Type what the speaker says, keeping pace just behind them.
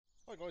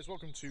Hi guys,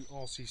 welcome to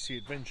RCC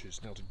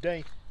Adventures. Now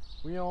today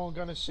we are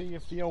going to see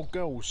if the old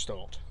girl will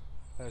start.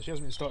 She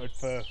hasn't been started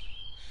for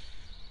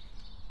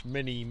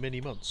many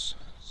months,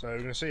 so we're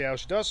going to see how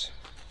she does,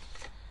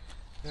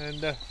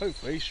 and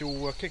hopefully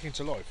she'll kick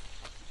into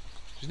life.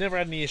 She's never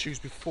had any issues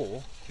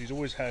before. She's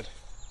always had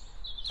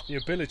the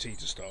ability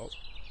to start,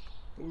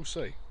 but we'll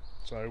see.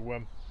 So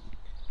you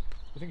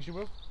think she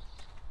will?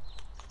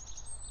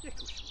 Yeah, of course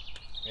she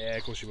will. Yeah,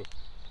 of course she will.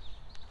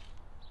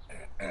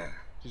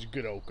 She's a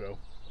good old girl.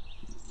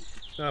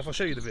 Now if I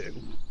show you the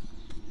vehicle.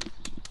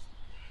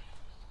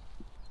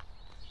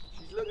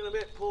 She's looking a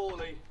bit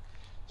poorly.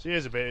 She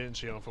is a bit, isn't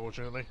she,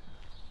 unfortunately.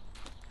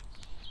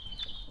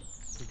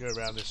 We go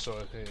around this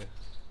side here.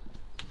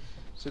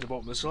 See the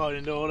bottom of the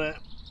sliding door there.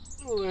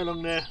 All the way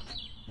along there.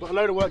 But a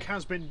load of work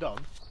has been done.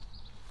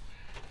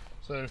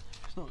 So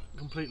it's not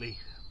completely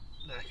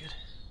knackered.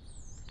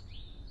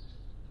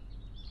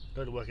 A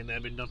load of work in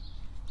there been done.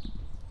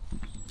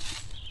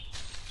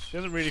 She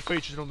hasn't really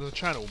featured on the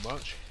channel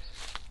much.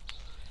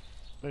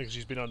 Maybe because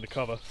she's been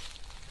undercover.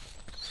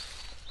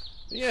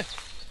 But yeah.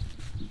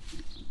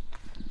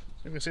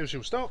 We're going to see if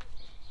she'll start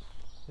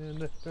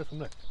and go from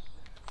there.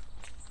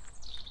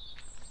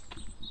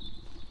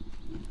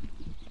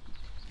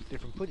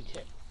 Different putty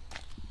cat.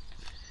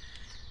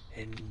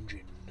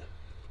 Engine.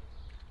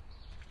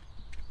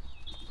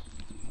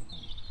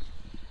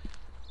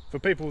 For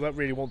people that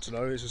really want to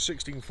know, it's a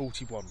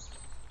 1641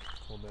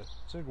 on there.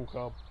 Single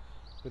carb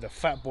with a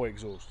fat boy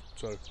exhaust.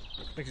 So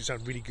makes it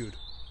sound really good.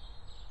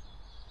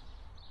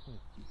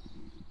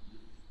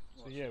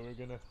 So yeah, we're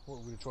gonna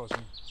try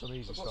some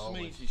easy start. I've got some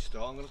easy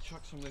start. I'm gonna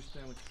chuck some of this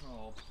down the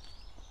carb.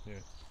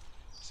 Yeah.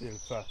 See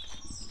if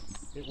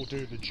it will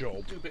do the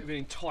job. Do a bit of an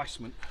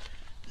enticement.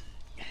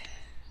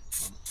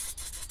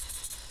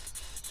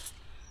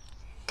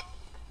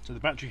 So the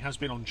battery has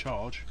been on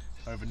charge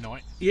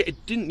overnight. Yeah,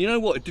 it didn't. You know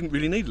what? It didn't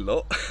really need a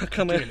lot. I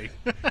come Really?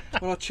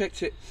 when I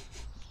checked it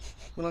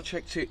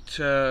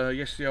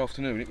yesterday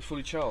afternoon, it was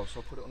fully charged.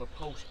 So I put it on a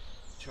pulse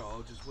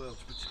charge as well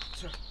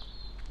to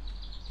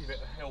give it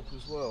a help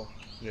as well.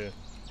 Yeah.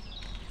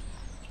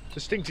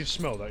 Distinctive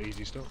smell, that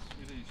easy start.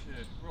 It is,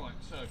 yeah. Right,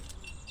 so let's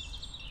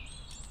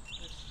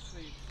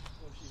see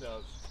what she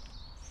does.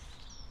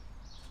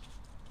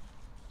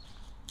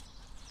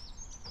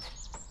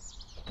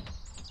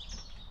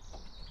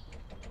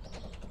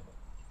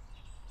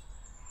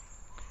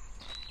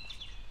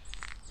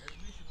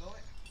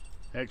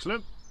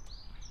 Excellent.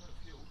 No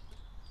fuel.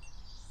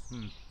 The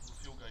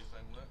fuel gauge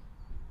don't work.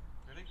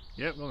 Ready?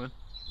 Yep, go on then.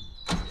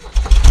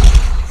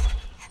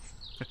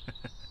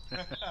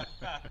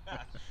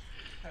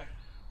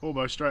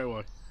 Almost straight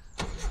away.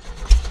 Do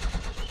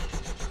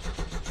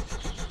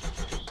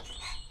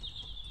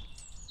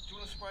you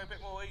want to spray a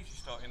bit more easy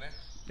start in there?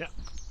 Yeah.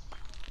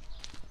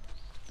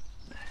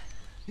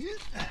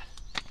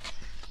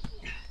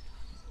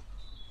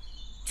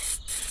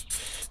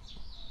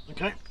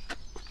 Okay. Ready?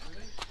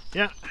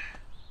 Yeah.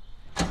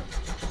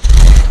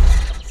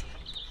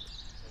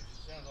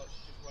 Sounds like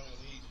she's just running on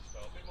the easy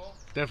start. A bit more?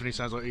 Definitely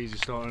sounds like easy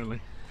start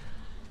only.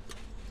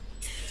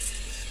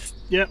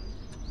 Yep.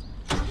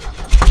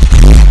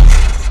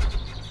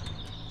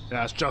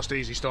 Yeah, it's just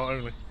easy start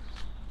only.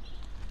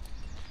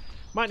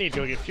 Might need to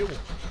go get fuel.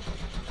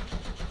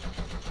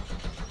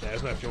 Yeah,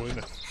 there's no fuel in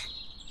there.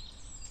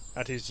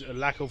 That is a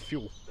lack of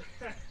fuel.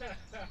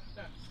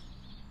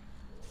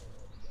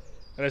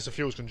 Unless the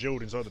fuel's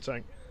congealed inside the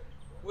tank.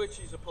 Which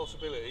is a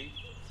possibility.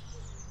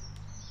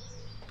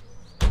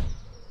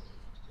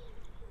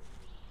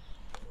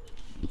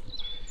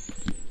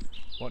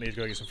 Might need to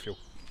go get some fuel.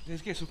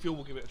 Let's get some fuel,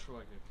 we'll give it a try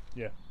again.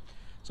 Yeah.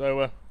 So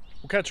we'll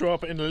catch her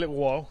up in a little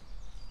while.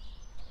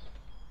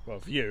 Well,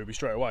 for you it'll be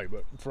straight away,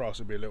 but for us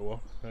it'll be a little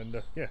while.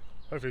 And yeah,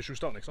 hopefully she'll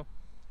start next time.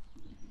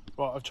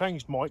 Right, I've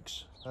changed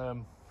mics.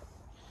 I'll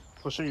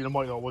show you the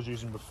mic that I was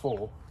using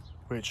before,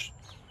 which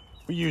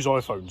we use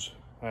iPhones,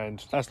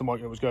 and that's the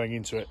mic that was going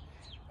into it.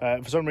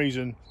 For some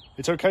reason,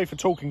 it's okay for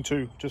talking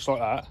to, just like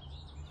that,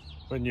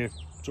 when you're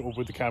sort of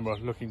with the camera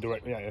looking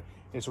directly at you.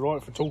 It's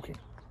alright for talking.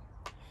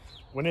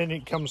 When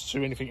it comes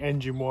to anything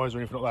engine-wise or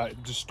anything like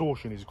that,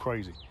 distortion is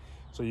crazy.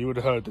 So you would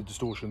have heard the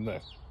distortion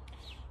there.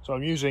 So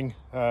I'm using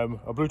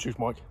a Bluetooth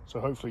mic, so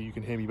hopefully you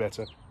can hear me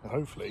better. And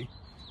hopefully,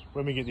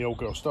 when we get the old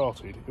girl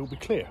started, it'll be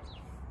clear.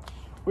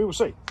 We will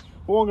see.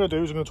 What I'm going to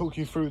do is I'm going to talk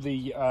you through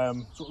the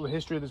sort of the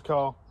history of this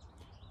car,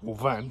 or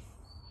van,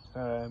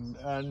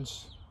 and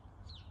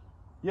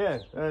yeah,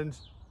 and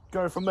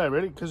go from there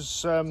really,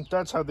 because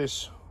Dad's had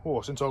this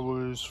since I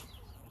was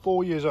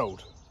 4 years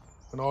old,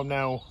 and I'm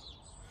now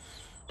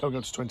coming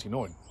up to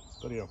 29.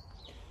 Bloody hell.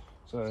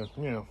 So,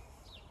 you know,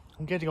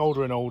 I'm getting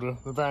older and older.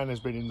 The van has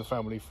been in the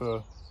family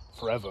for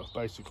forever,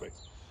 basically.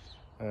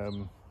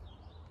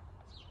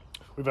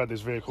 We've had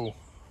this vehicle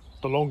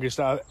the longest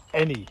out of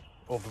any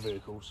of the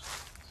vehicles.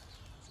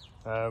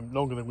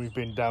 Longer than we've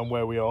been down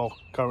where we are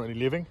currently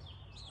living.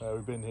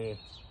 We've been here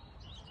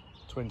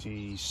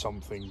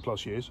 20-something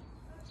plus years.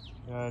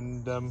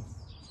 And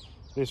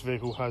this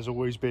vehicle has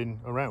always been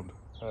around.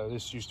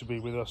 This used to be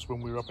with us when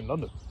we were up in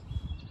London.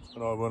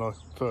 When I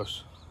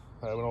first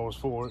when I was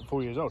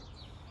four years old.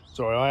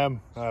 Sorry, I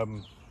am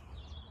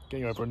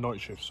getting over a night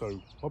shift,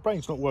 so my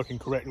brain's not working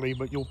correctly,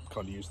 but you'll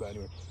kind of use that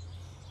anyway.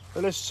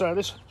 But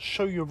let's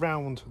show you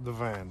around the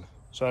van.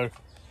 So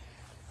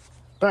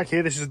back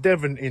here, this is a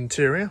Devon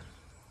interior.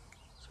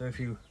 So if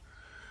you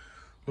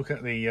look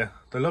at the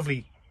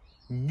lovely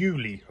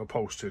newly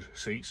upholstered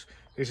seats,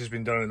 this has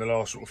been done in the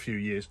last sort of few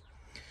years.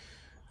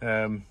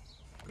 Got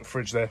a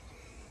fridge there.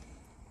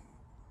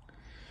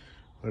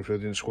 Hopefully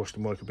I didn't squash the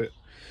mic a bit.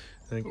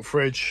 Then you've got a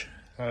fridge.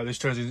 This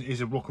turns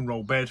is a rock and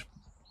roll bed,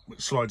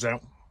 which slides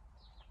out.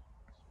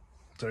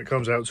 So it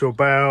comes out to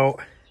about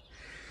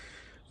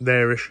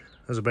there-ish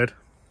as a bed.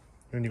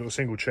 And you've got a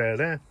single chair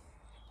there.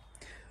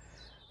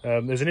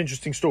 There's an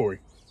interesting story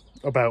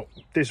about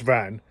this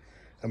van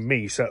and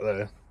me sat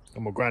there,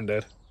 and my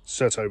granddad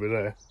sat over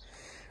there,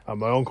 and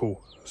my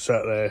uncle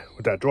sat there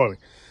with Dad driving.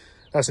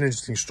 That's an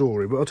interesting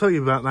story, but I'll tell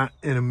you about that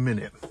in a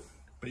minute.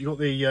 But you've got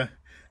the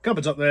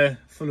cupboards up there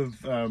full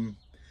of,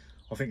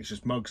 I think it's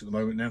just mugs at the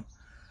moment now.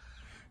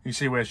 You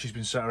see where she's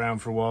been sat around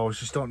for a while.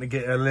 She's starting to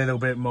get a little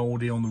bit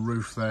mouldy on the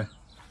roof there.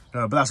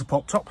 But that's a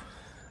pop top,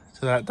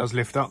 so that does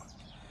lift up.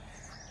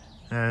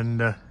 And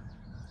the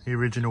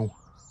original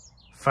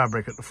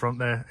fabric at the front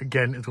there,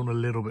 again, it's gone a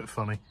little bit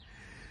funny,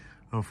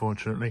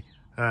 unfortunately.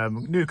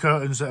 New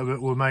curtains that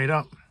were made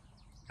up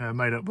by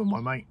my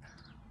mate.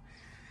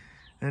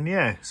 And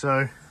yeah,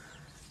 so,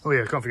 oh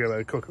yeah, I can't forget about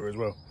the cooker as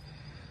well.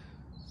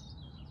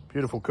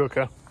 Beautiful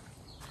cooker.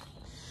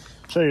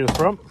 Show you the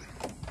front.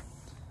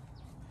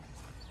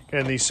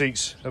 Again, these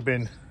seats have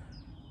they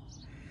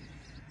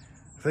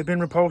been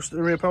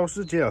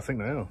reupholstered? Yeah, I think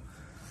they are.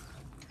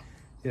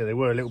 Yeah, they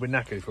were a little bit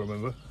knackered, if I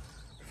remember,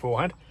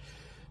 beforehand.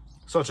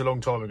 Such a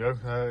long time ago,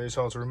 it's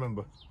hard to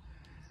remember.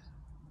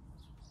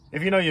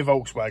 If you know your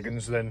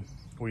Volkswagens, then,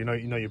 or you know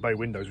your bay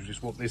windows, which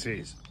is what this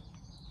is,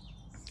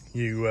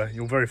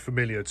 you're very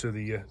familiar to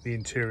the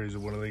interiors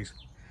of one of these.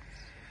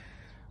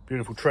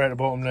 Beautiful tray at the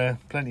bottom there,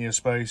 plenty of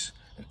space,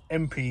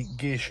 an MP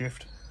gear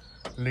shift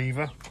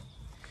lever,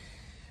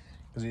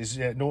 because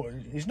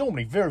it's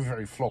normally very,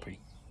 very floppy,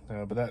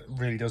 but that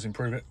really does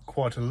improve it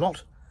quite a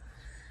lot.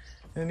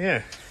 And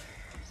yeah,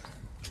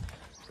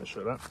 let's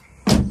show that.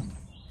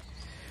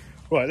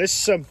 Right,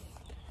 let's tell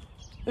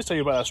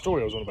you about that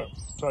story I was on about.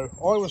 So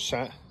I was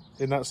sat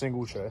in that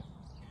single chair.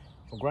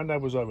 My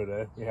granddad was over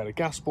there. We had a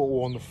gas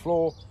bottle on the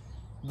floor,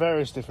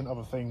 various different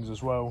other things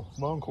as well.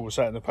 My uncle was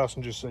sat in the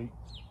passenger seat,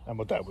 and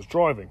my dad was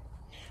driving.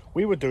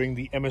 We were doing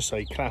the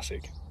MSA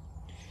Classic.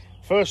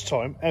 First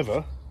time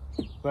ever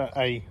that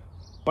a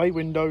bay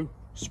window,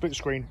 split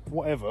screen,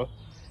 whatever,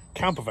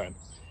 camper van.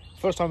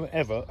 First time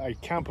ever a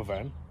camper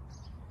van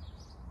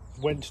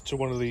went to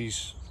one of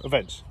these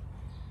events.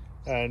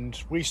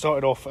 And we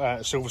started off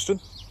at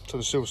Silverstone, to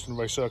the Silverstone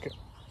race circuit.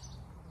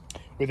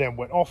 We then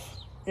went off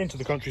into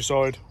the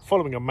countryside,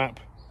 following a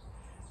map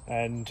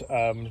and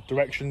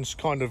directions,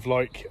 kind of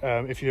like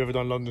if you've ever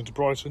done London to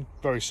Brighton,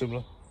 very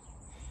similar,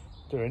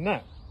 doing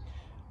that.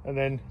 And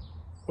then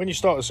when you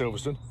start at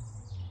Silverstone,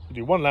 you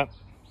do one lap,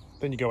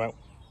 then you go out,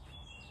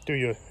 do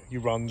your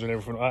runs and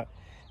everything like that,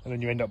 and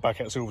then you end up back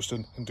at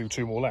Silverstone and do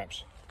 2 more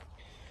laps.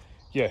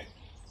 Yeah,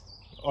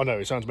 I know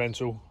it sounds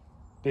mental.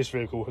 This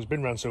vehicle has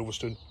been around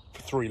Silverstone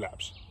for 3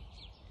 laps.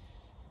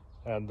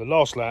 And the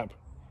last lap,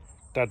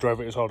 Dad drove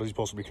it as hard as he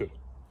possibly could.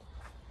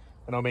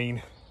 And I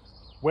mean,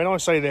 when I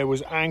say there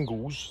was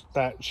angles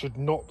that should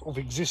not have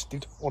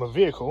existed on a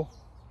vehicle,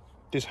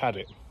 this had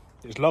it.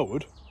 It's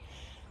lowered,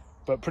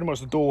 but pretty much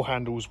the door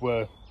handles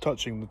were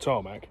touching the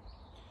tarmac.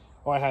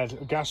 I had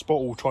a gas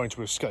bottle trying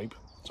to escape,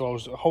 so I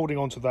was holding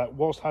onto that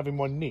whilst having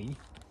my knee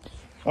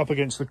up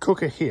against the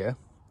cooker here,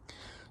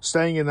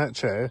 staying in that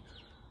chair,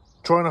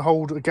 trying to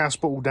hold a gas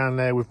bottle down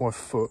there with my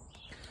foot.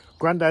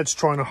 Granddad's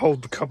trying to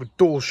hold the cupboard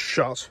doors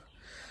shut,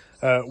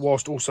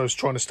 whilst also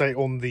trying to stay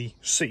on the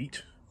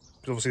seat,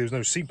 because obviously there's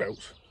no seat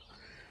belts.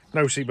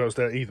 No seat belts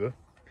there either.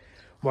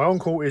 My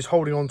uncle is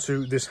holding on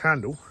to this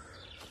handle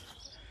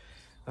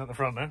at the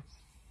front there.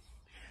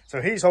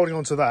 So he's holding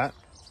on to that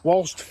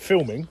whilst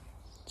filming.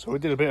 So we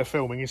did a bit of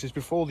filming. This is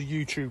before the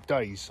YouTube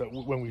days,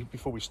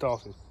 before we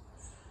started.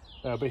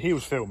 But he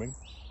was filming,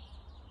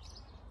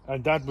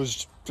 and Dad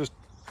was just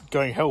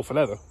going hell for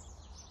leather.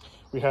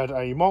 We had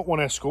a Mark 1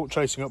 Escort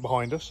chasing up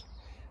behind us,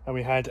 and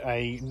we had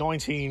a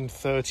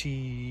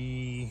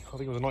 1930, I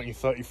think it was a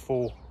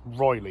 1934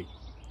 Riley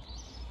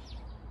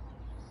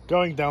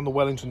going down the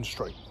Wellington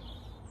Straight.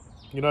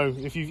 You know,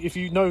 if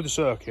you know the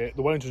circuit,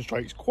 the Wellington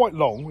Straight is quite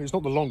long. It's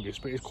not the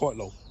longest, but it's quite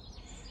long.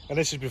 And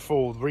this is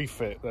before the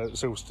refit that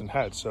Silverstone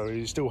had, so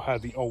it still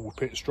had the old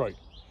pit straight.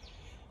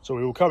 So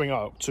we were coming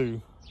up to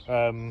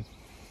Abbey,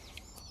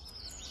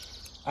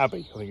 I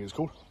think it's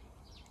called,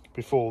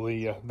 before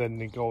then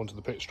they go on to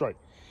the pit straight.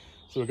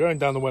 So we're going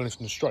down the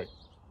Wellington Straight.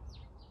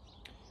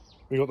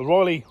 We got the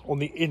Riley on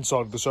the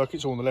inside of the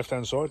circuit, so on the left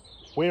hand side.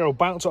 We're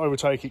about to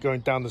overtake it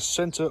going down the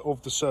centre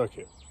of the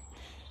circuit.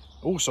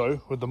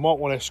 Also with the Mark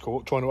 1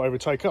 Escort trying to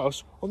overtake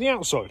us on the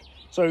outside.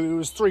 So it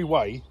was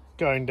 3-way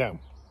going down.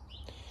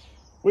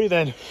 We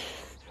then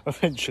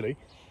eventually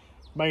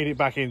made it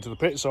back into the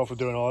pits after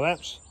doing our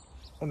laps,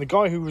 And the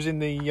guy who was in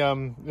the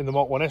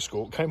Mark 1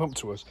 Escort came up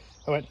to us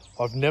and went,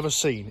 "I've never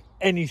seen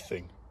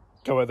anything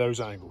go at those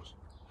angles."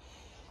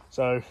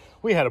 So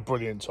we had a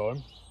brilliant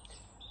time.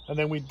 And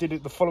then we did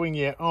it the following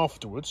year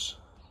afterwards.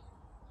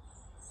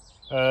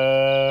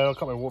 I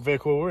can't remember what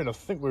vehicle we were in. I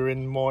think we were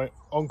in my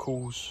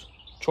uncle's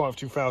Triumph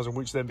 2000,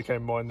 which then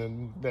became mine,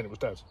 and then it was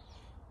Dad's.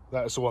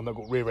 That was the one that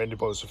got rear-ended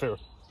by the Zafira.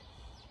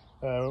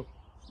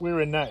 We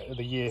were in that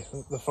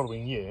the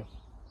following year.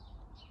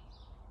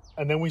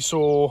 And then we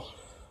saw,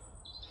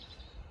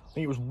 I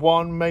think it was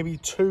one, maybe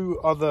two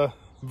other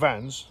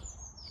vans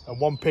and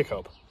one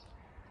pickup,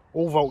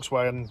 all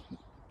Volkswagen.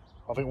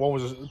 I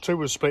think two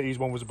was splitties,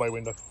 one was a bay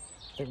window.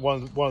 I think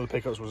one of the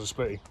pickups was a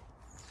splitty.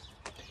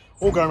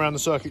 All going around the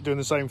circuit doing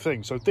the same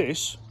thing. So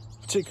this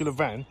particular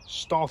van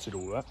started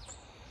all that.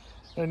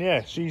 And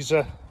yeah, she's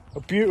a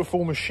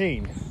beautiful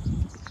machine.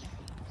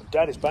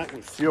 Dad is back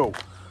with fuel.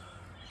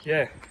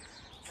 Yeah.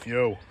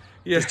 Fuel.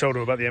 Yeah. Just told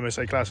him about the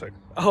MSA Classic.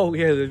 Oh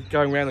yeah, they're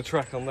going around the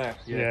track on that.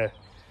 Yeah.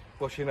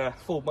 Watching a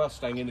Ford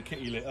Mustang in the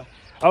kitty litter.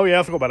 Oh yeah,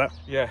 I forgot about that.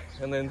 Yeah,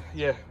 and then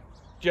yeah,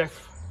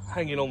 Jeff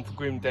hanging on for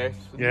grim death.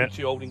 Yeah.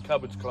 She holding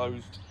cupboards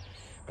closed.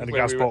 And the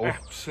gas bottle.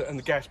 And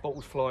the gas bottle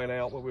was flying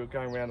out while we were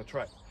going around the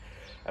track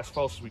as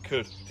fast as we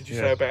could. Did you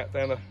say Yeah. about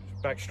down the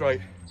back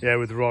straight? Yeah,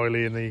 with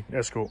Riley and the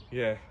Escort.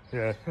 Yeah.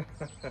 Yeah.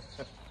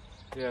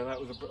 Yeah, that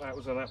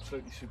was an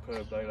absolutely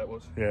superb day. That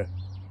was. Yeah.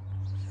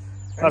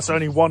 That's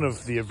only one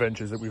of the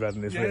adventures that we've had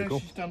in this vehicle.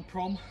 She's done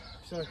prom.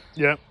 So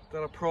Yeah.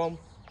 done a prom.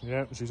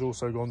 Yeah, she's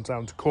also gone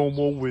down to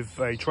Cornwall with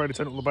a trailer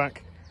tent on the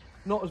back.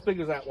 Not as big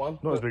as that one.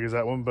 Not as big as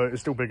that one, but it's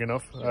still big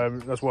enough.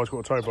 That's why it's got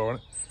a tow bar on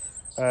it.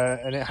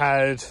 And it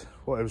had,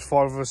 it was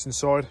 5 of us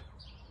inside,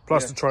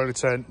 plus the trailer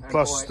tent, and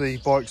plus bikes. the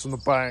bikes on the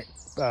back,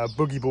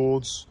 boogie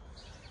boards.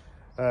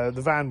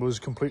 The van was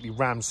completely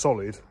ram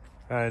solid,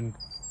 and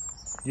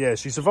yeah,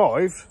 she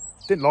survived.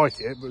 Didn't like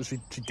it, but she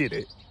did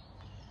it.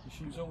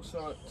 She was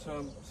also at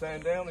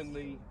Sandown in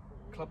the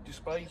club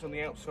displays on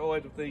the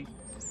outside of the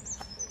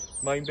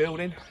main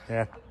building.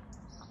 Yeah.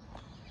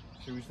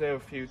 She was there a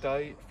few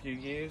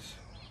years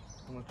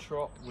on a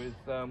trot with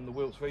the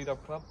Wilts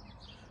V-Dub Club.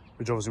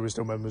 Which obviously we're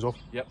still members of.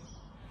 Yep.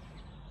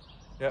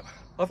 Yep.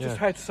 I've just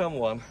had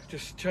someone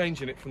just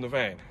changing it from the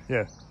van.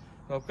 Yeah.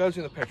 Now goes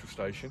in the petrol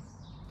station,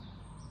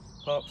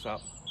 parks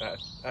up at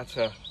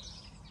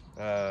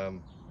a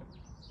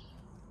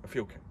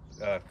fuel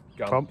gun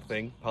Pump.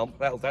 thing, pump.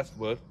 That's the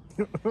word.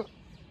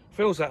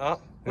 Fills that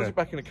up, puts it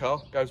back in the car,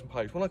 goes and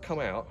pays. When I come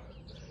out,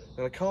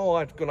 and the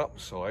car I'd gone up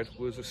the side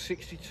was a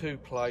 62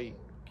 plate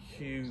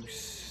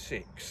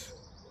Q6,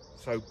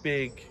 so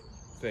big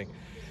thing.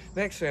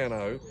 Next thing I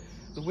know,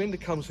 the window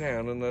comes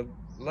down, and the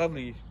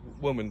lovely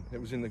woman that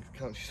was in the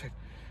car, she said,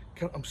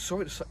 "I'm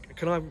sorry to say,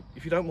 can I,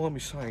 if you don't mind me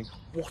saying,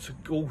 what a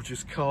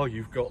gorgeous car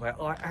you've got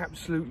there. I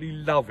absolutely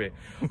love it.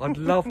 I'd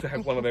love to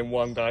have one of them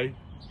one day."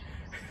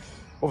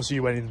 Obviously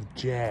you went in the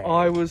Jag.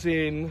 I was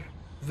in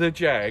the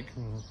Jag.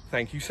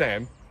 Thank you,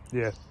 Sam.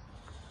 Yeah.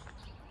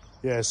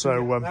 Yeah,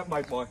 so... that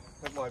made my day,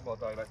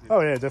 that did.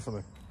 Oh yeah,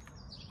 definitely.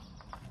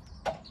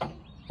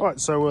 Right,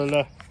 so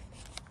we'll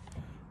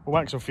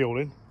whack some fuel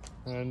in,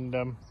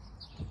 and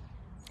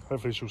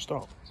hopefully she'll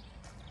start.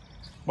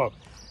 Well,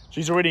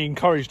 she's already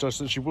encouraged us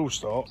that she will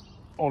start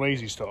on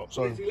easy start.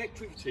 So there's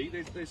electricity,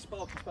 there's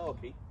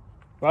sparky.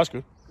 That's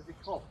good. Because it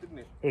coughed, didn't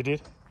it? It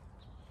did.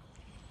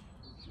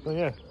 But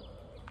yeah,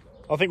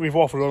 I think we've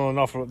waffled on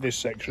enough at this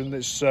section.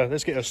 Let's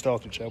get her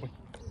started, shall we?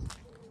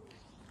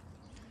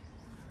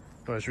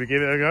 Right, should we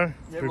give it a go?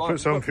 Yeah, we put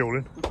some fuel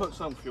in. We put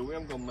some fuel. We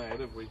haven't gone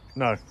mad, have we?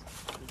 No. At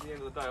the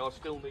end of the day, I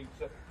still need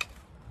to.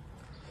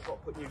 I've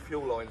got to put new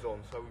fuel lines on,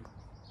 so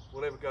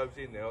whatever goes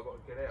in there, I've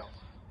got to get out.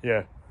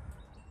 Yeah.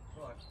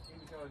 Right, here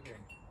we go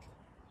again.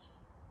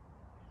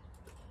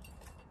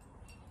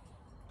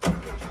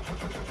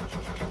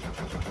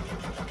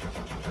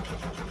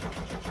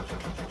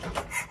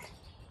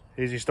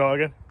 Easy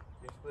start again?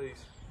 Yes,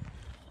 please.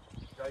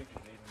 Gauge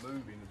isn't even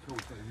moving at all,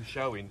 it's not even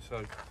showing,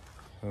 so.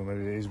 Oh,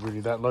 maybe it is really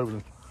that low then.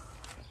 It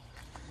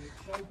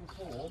showed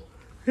before.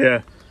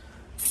 Yeah.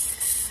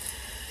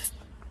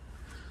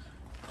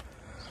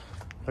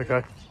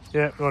 Okay.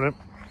 Yeah, got it.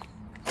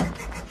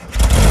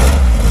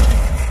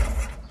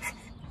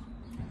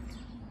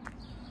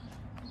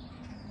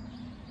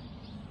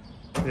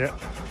 Yeah.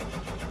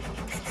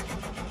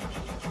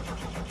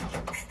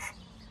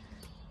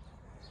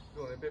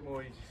 Go on, a bit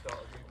more easy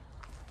start again.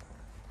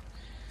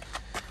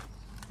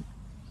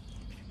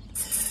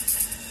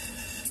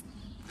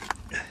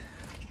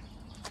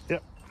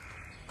 Yep.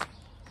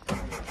 That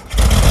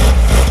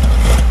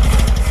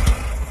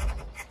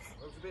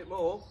was a bit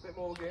more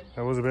again.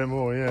 That was a bit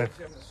more, yeah.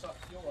 Having to suck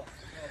fuel up,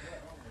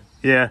 aren't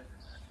we? Yeah.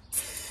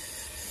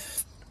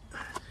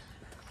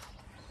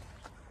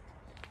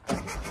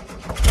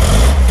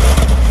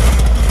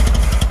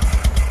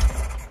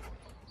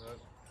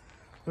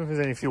 I don't know if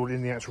there's any fuel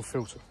in the actual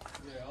filter.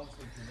 Yeah, I was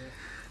thinking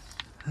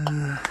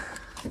that.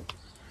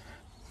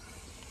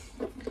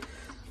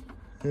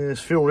 Yeah, there's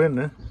fuel in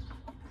there.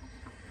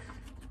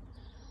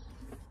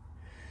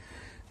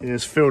 Yeah,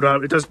 it's filled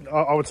up. It does.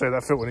 I would say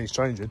that filter needs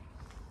changing.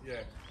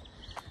 Yeah.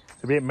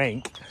 It's a bit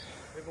mink.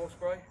 A bit more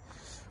spray?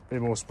 A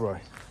bit more spray.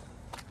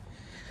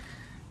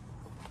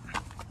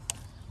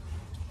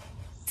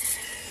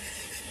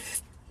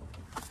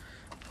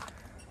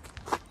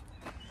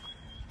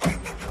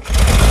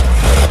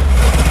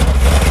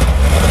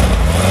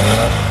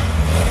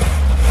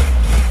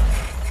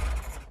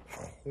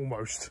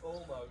 Almost.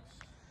 Almost.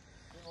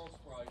 A bit more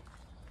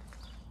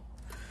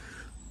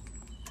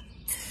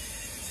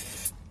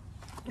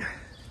spray.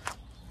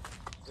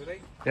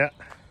 Ready? Yeah.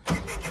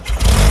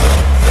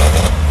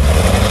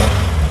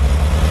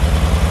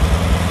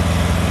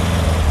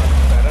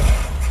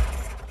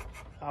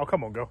 Oh,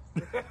 come on, girl.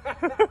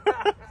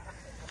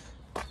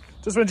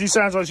 Just when she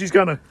sounds like she's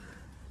gonna.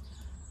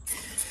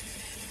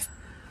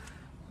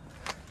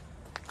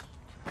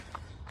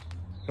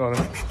 Go on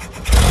then.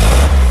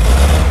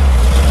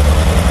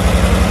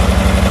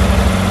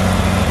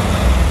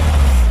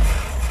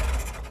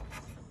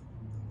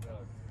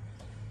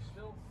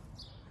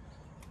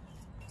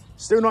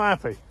 Still not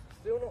happy?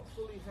 Still not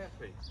fully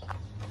happy.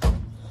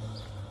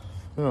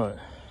 Right.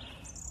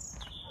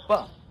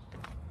 But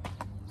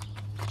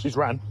she's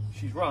ran.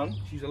 She's run.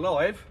 She's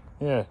alive.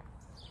 Yeah.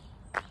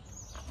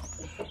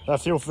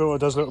 That fuel filter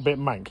does look a bit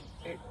mank.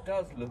 It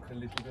does look a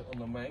little bit on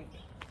the mank.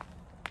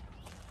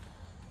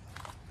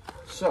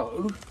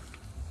 So,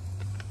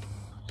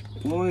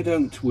 why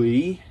don't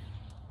we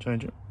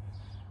change it?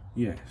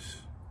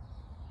 Yes.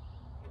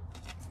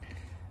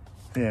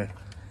 Yeah.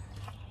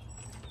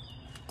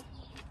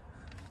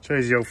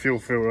 Change the old fuel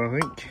filter, I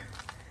think.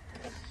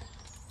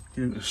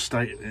 You don't have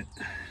stated it.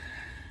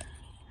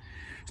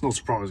 It's not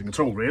surprising at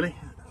all, really.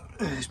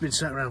 It's been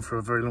sat around for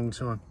a very long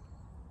time.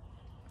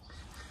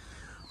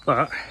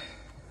 But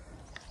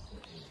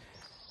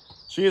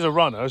she is a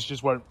runner, she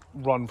just won't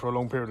run for a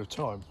long period of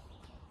time.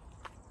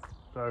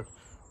 So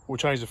we'll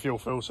change the fuel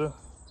filter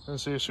and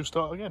see if she'll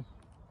start again.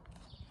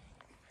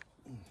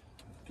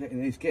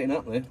 It's getting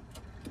up there.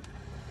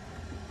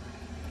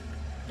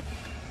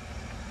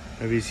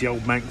 Maybe it's the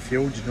old mank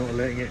fuel, just not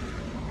letting it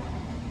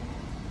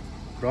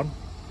run.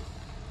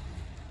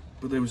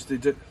 But they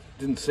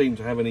didn't seem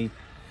to have any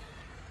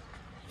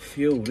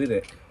fuel, did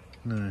it?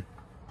 No.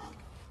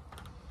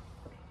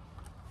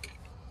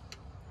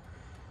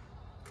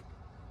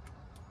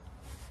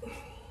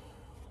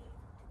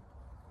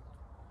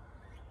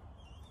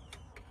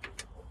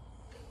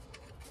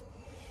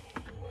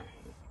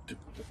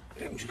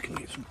 I'm just gonna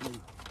get some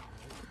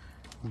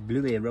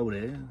blue air roll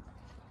there.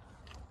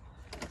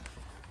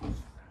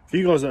 For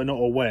you guys that are not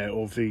aware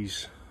of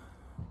these,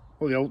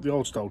 well, the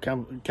old style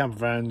camper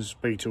vans,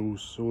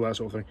 Beetles, all that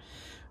sort of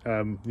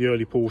thing, the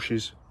early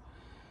Porsches,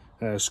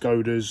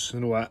 Skodas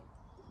and all that,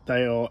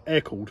 they are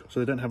air cooled, so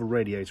they don't have a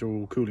radiator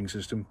or cooling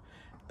system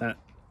that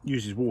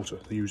uses water.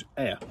 They use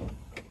air.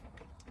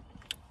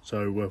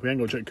 So we ain't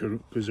got to check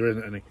coolant because there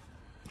isn't any.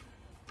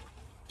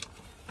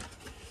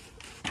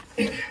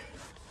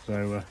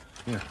 So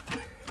yeah.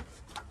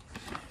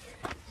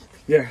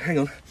 Yeah, hang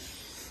on.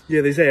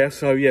 Yeah, there's air,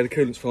 so yeah, the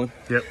coolant's fine.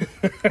 Yep.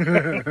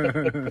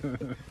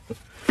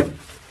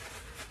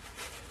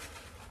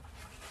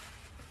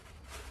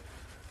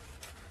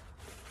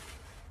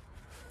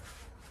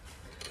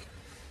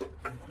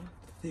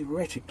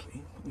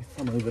 Theoretically, put my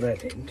thumb over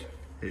that end.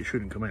 It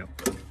shouldn't come out.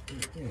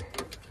 Yeah.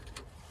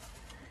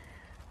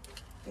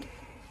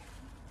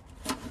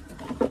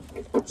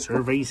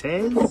 Survey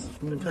says.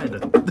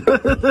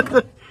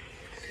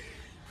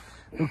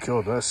 Oh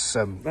god, that's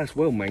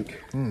well mank.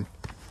 Mm.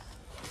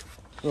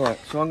 Right,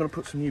 so I'm going to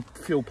put some new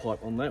fuel pipe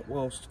on that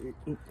whilst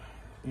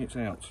it's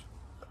out.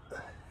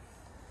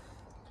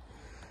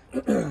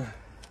 Yeah,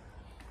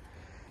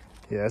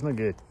 it's not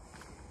good.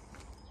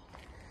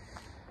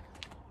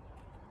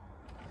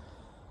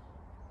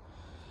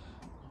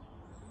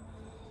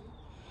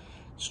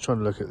 Just trying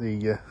to look at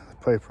the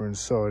paper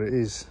inside. It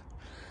is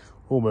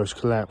almost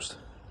collapsed,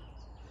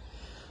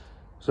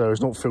 so it's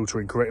not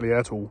filtering correctly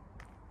at all.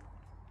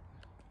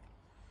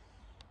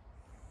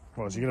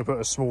 Right, so you're going to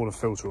put a smaller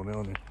filter on it,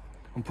 aren't you?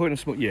 I'm putting a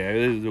small, yeah,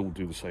 they all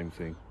do the same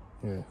thing.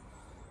 Yeah.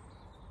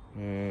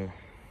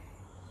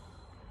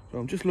 So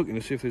I'm just looking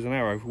to see if there's an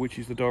arrow for which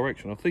is the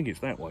direction. I think it's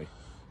that way.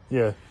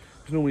 Yeah.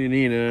 It's normally an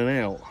in and an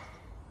out.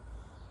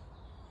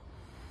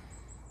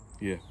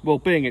 Yeah. Well,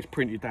 being it's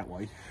printed that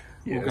way,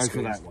 yeah, we'll go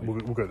for that way.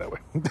 We'll go that way.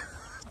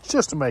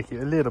 Just to make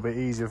it a little bit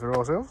easier for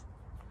ourselves.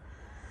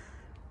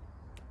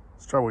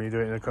 It's trouble when you do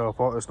it in a car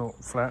park that's not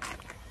flat.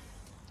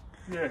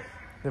 Yeah.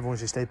 Everyone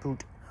should stay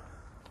put.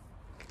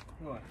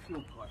 Right,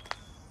 fuel pipe.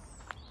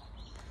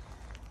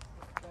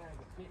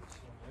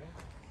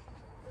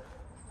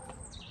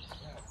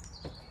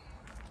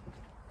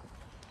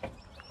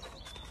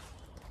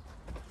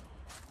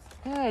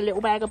 A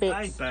little bag of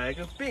bits. A bag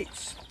of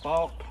bits.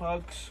 Spark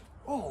plugs.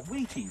 Oh,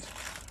 Wheaties.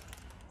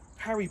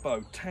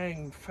 Haribo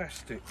Tang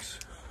Fastics.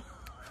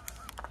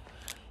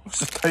 What's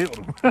the date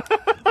on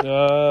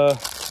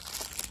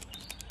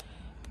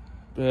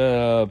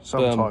them?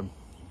 Sometime.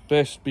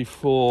 Best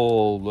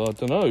before, I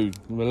don't know,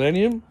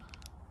 millennium?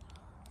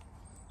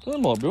 That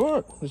might be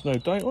alright. There's no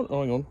date on it.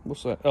 Oh, hang on.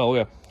 What's that? Oh,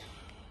 yeah.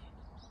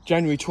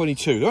 January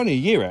 22. They're only a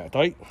year out of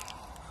date.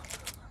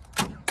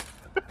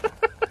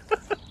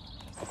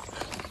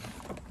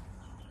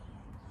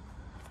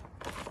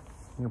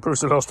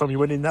 Proves the last time you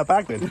went in that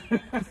bag then.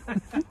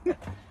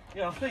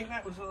 Yeah, I think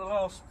that was at the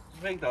last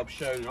V-Dub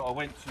show that I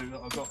went to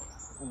that I got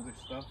all this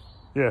stuff.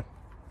 Yeah.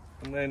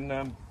 And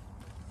then,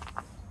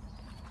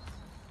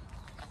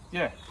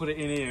 yeah, put it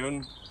in here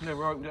and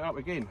never opened it up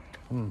again.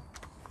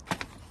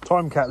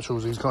 Time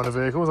capsules, these kind of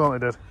vehicles, aren't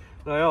they, Dad?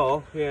 They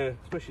are, yeah,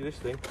 especially this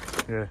thing.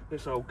 Yeah.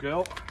 This old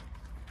girl.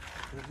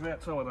 It's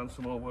about time I've done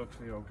some more work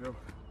for the old girl.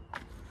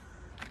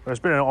 Well, it's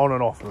been on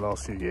and off for the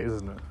last few years,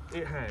 isn't it?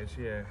 It has,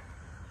 yeah.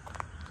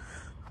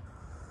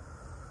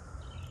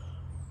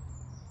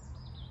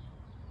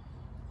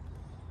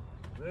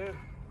 There.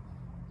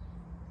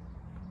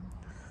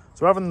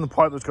 So other than the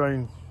pipe that's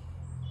going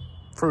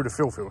through the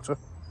fuel filter,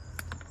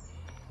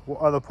 what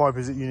other pipe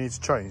is it you need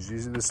to change?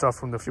 Is it the stuff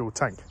from the fuel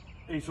tank?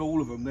 It's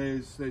all of them.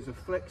 There's a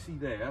flexi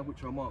there,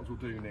 which I might as well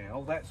do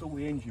now. That's all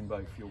the engine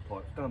bay fuel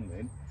pipes done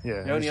then.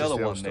 Yeah. The only other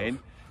one then,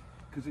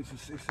 because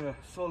it's a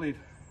solid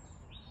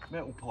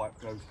metal pipe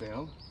goes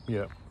down.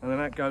 Yeah. And then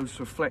that goes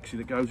to a flexi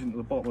that goes into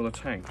the bottom of the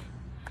tank.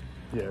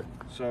 Yeah.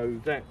 So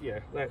that, yeah,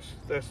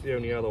 that's the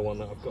only other one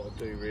that I've got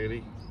to do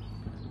really.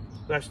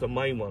 That's the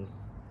main one,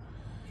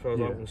 as far as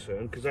I'm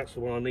concerned, because that's the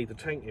one I need the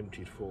tank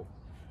emptied for.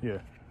 Yeah.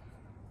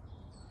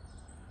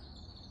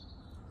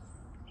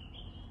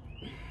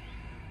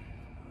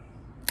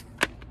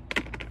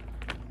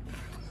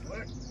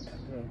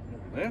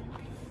 There.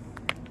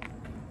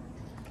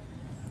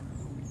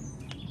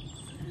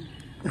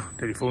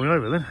 Did he fall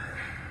over then?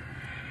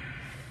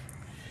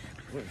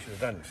 What you should have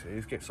done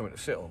is get something to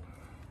sit on.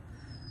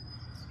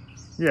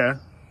 Yeah,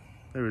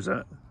 there is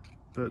that.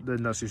 But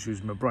then that's just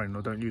using my brain.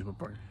 I don't use my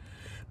brain.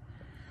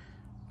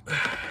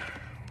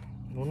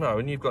 Well, no,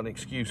 and you've got an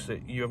excuse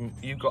that you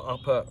got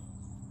up at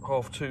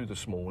 2:30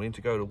 this morning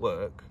to go to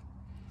work.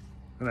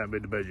 And I haven't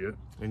been to bed yet.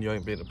 And you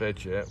ain't been to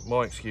bed yet.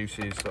 My excuse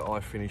is that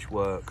I finished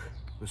work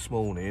this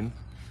morning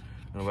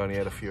and I've only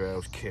had a few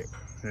hours kip.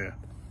 Yeah.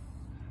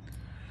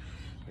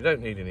 You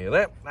don't need any of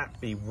that. That'd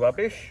be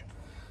rubbish.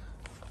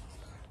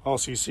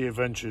 RCC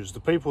Adventures. The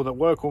people that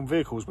work on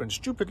vehicles when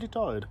stupidly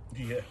tired.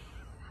 Yeah.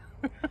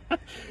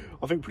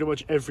 I think pretty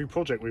much every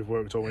project we've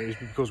worked on is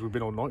because we've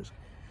been on nights.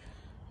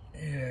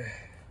 Yeah.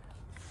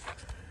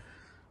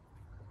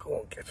 Go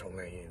on, get on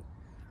there, you.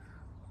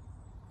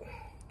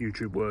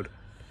 YouTube word.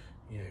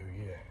 Yeah.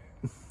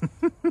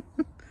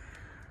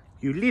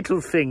 You little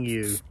thing,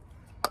 you.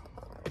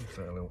 What's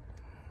that little?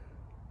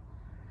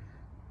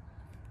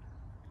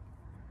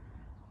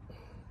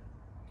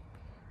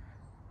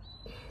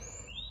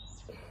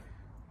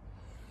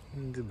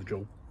 Did the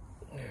job.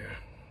 Yeah.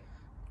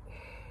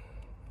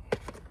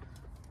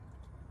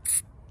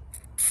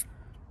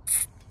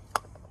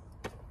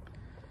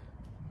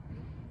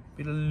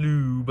 Bit of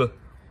lube.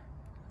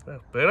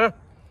 That's better.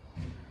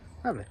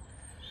 Lovely.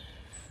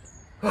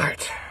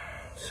 Right.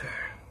 So.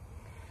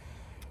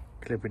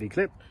 Clippity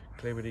clip.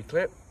 Clippity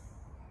clip.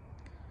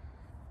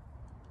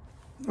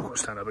 Oh,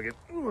 stand up again.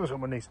 Oh, it's on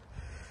my knees.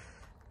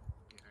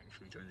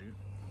 Actually changing it.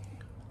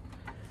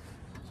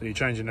 So you're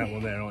changing that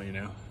one there, aren't you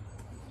now?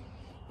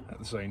 At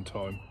the same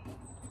time.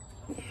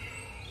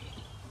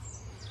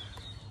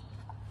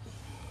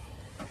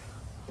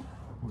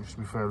 Which, to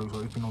be fair, looks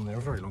like it's been on there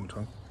a very long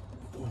time.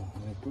 Oh,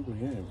 yeah, probably,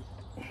 yeah.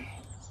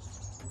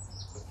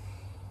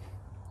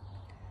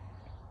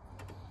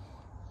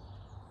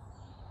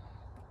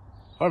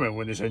 I remember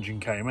when this engine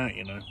came out,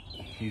 you know,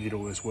 you did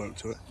all this work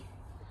to it.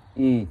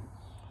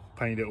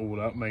 Painted it all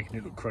up, making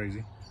it look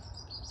crazy.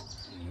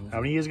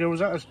 How many years ago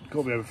was that? It's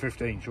got to be over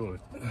 15, surely.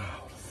 Oh,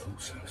 I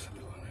thought so,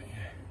 something like that,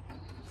 yeah.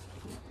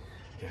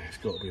 Yeah, it's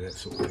got to be that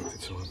sort of length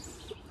of time.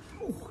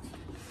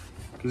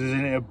 Because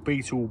isn't it a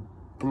Beetle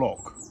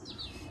block?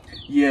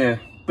 Yeah,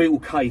 Beetle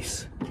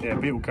case. Yeah,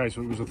 Beetle case.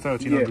 It was a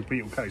 1300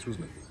 Beetle case,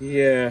 wasn't it?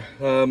 Yeah,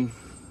 the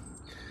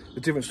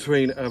difference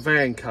between a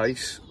van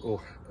case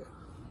or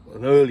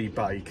an early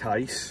bay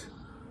case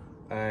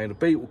and a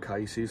Beetle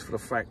case is for the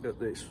fact that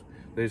there's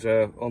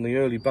on the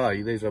early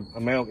bay there's a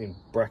mounting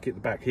bracket at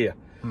the back here.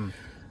 I'm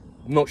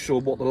not sure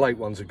what the late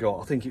ones have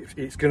got. I think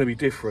it's going to be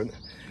different,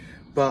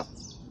 but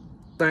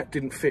that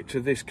didn't fit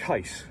to this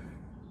case.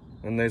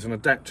 And there's an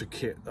adapter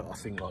kit that I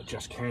think like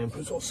Just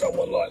Campers or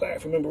someone like that,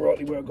 if I remember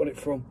rightly where I got it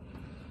from.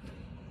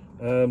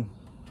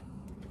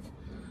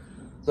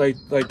 They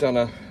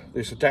done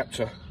this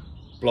adapter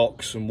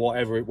blocks and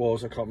whatever it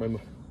was, I can't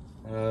remember,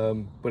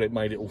 but it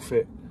made it all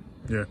fit.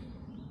 Yeah.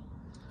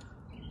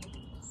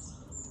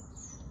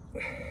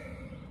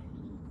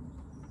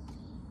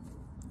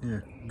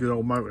 Yeah, good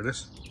old motor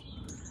this.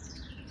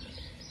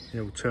 The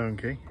old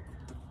turnkey.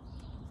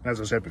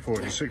 As I said before,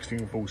 it's a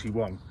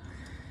 1641.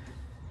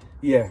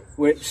 Yeah,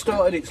 well, it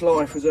started its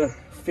life as a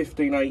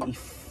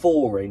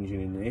 1584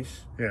 engine in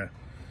this. Yeah.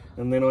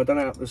 And then I done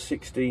out the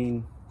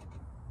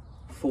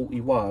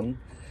 1641,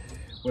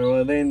 where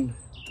I then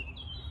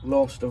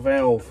lost a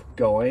valve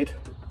guide,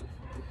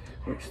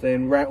 which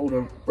then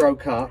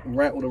broke up and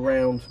rattled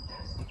around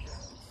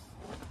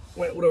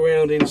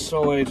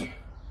inside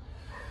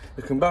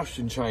the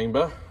combustion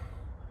chamber,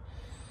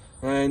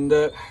 and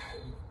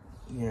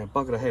yeah,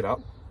 buggered the head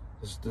up.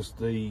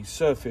 The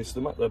surface,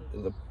 the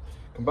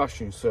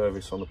combustion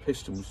service on the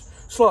piston was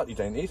slightly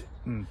dented,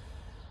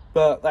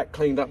 but that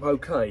cleaned up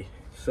okay.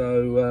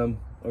 So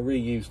I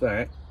reused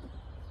that.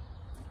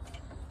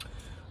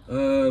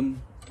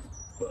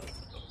 But,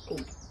 oh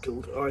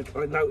God,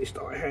 I noticed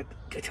that I had,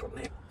 get on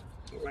there,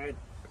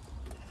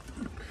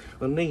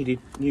 I needed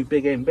new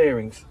big end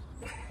bearings.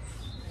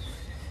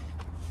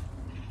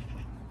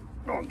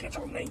 Oh, get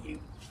on there, you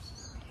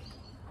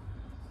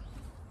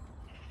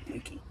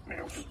Mickey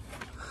Mouse.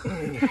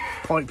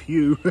 Pipe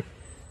you.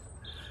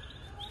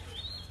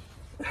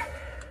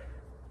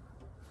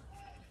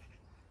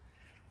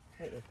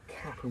 Take the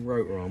cap and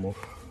rotor arm off.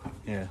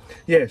 Yeah.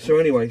 Yeah, so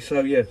anyway, so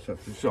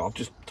I've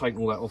just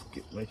taken all that off,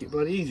 make it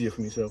bloody easier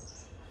for myself.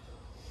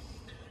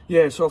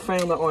 Yeah, so I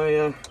found that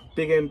my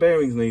big end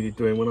bearings needed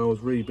doing when I was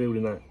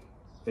rebuilding that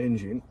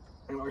engine,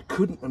 and I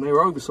couldn't, and they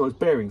were oversized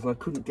bearings, and I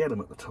couldn't get them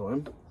at the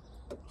time.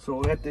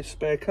 So I had this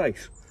spare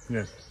case.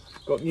 Yeah.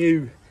 Got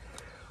new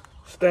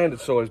standard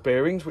size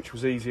bearings, which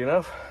was easy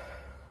enough.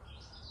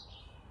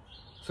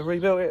 So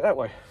rebuilt it that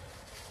way.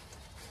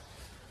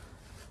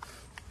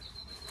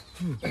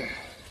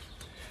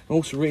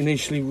 Also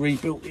initially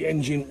rebuilt the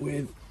engine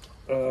with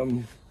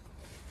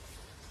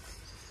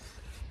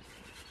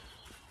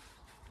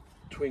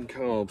twin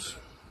carbs.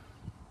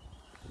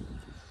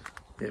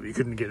 Yeah, but you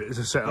couldn't get it as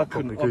a setup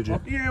properly, could you?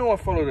 Yeah, I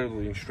followed all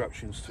the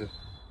instructions to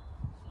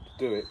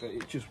do it, but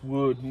it just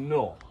would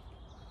not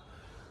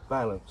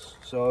balance.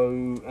 So,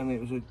 and it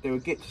was they were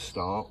get to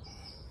start.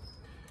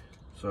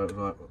 So it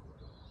was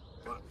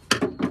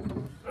like,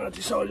 I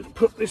decided to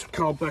put this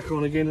carb back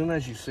on again, and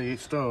as you see, it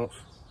starts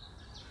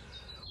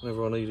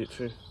whenever I need it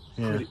to.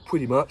 Yeah.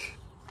 Pretty much.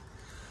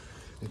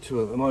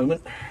 Until at the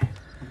moment.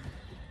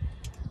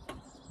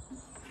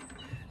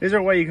 Is there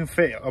a way you can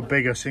fit a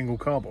bigger single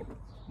carb on?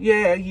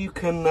 Yeah, you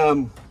can.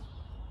 I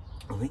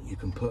think you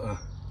can put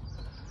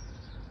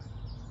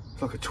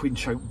it's like a twin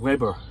choke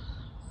Weber,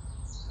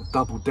 a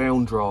double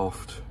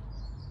downdraft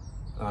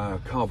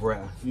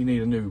carburettor. You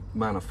need a new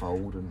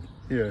manifold and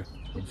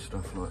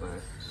stuff like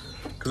that.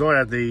 Because I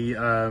had the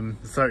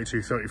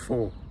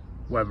 3234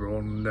 Weber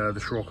on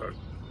the Scirocco.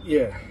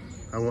 Yeah.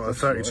 I got a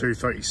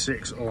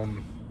 3236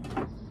 on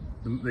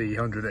the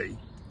 100E.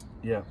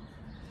 Yeah.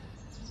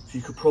 So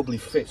you could probably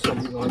fit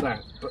something like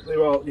that, but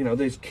there are, you know,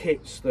 there's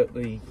kits that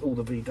all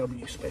the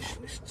VW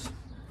specialists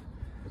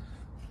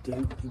do. You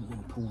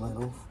want to pull that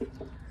off?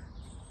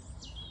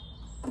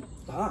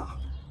 Ah,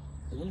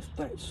 I wonder if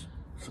that's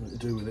something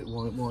to do with it.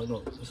 Why it might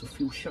not? There's a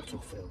fuel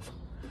shut-off valve.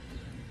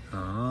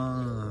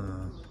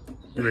 Ah.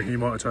 You reckon you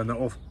might have turned that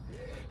off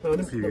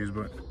a few years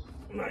back?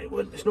 No,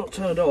 well, it's not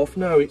turned off.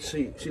 No, it's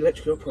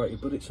electrically operated,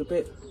 but it's a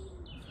bit.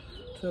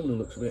 Terminal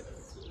looks a bit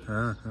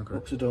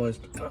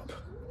oxidised up.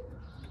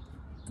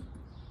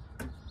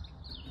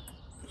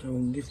 So we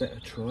can give that a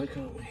try,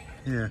 can't we?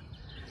 Yeah.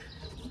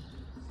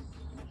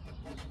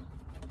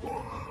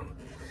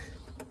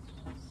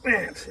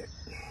 That's it.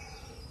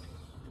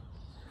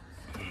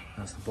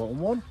 That's the bottom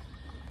one.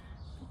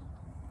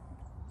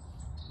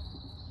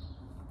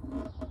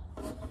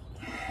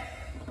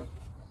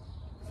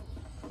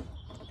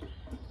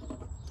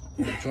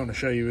 I'm trying to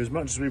show you as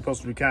much as we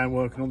possibly can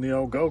working on the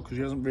old Gold, because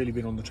she hasn't really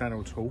been on the channel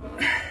at all.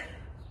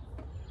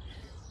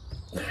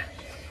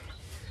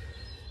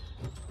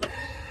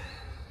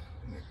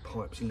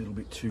 Pipe's a little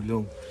bit too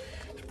long.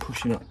 It's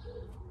pushing up.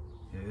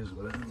 Yeah, it is,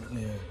 isn't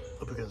it? Yeah,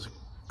 up against the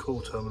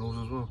core terminals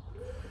as well.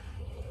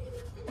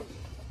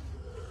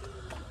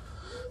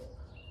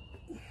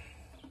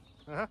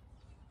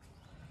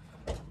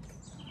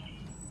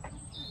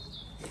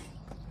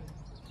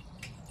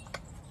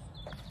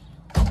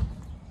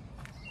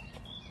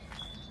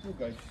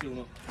 Okay, still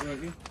not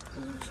working.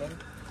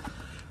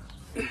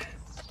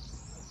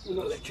 You're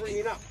not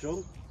stringing up,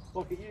 John,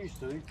 like it used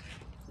to.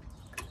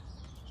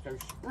 Go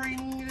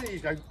spring,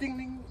 these go ding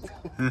ding.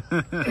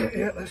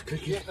 Yeah, that's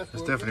clicking. Yeah,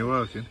 that's definitely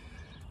working.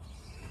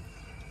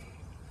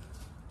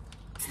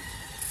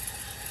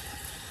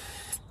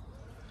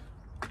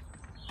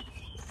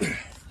 Are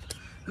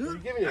you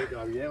giving it a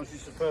go, yeah? Or was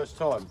this the first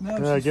time? No,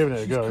 yeah, giving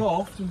it a go. She's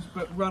coughed,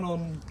 but run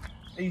on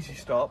easy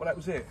start, but that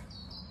was it.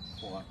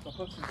 Right, I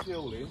put some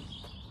fuel in.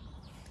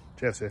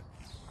 Jeff's here.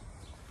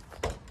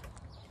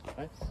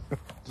 Hey?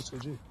 Just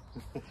said you.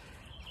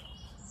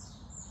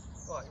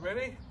 Right, you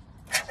ready?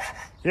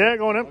 Yeah,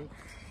 go on then.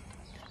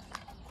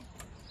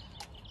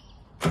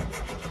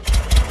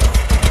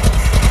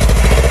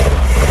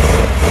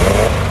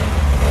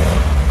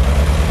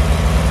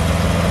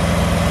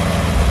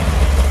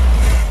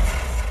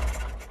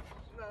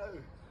 No.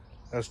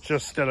 That's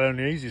just still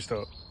only easy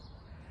start.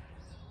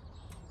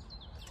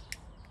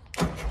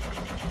 Of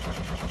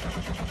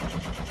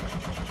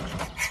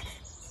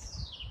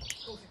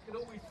course, it can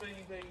always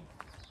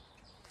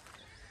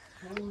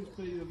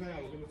be the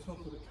valve in the top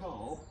of the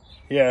car.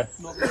 Yeah.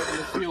 Not letting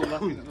the fuel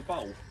up into the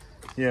bowl.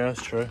 Yeah,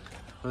 that's true. Well,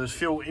 there's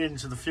fuel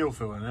into the fuel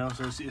filter now,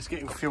 so it's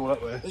getting fuel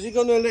up there. Has it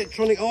got an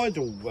electronic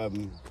idle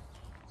thing?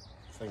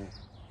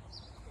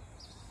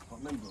 I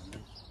remember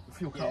the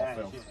fuel cut-off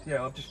valve.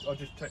 Yeah, I've just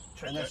checked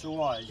And that's it. all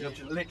right. Yeah, I've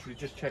literally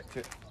just checked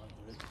it.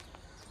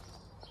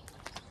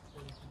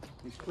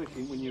 It's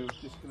clicking when you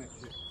disconnect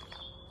it.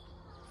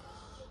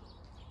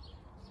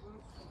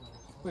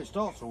 Well, it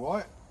starts all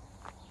right.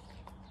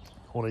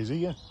 On easy,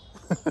 yeah.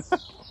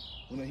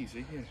 On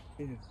easy,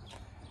 yeah.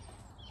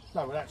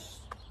 No, but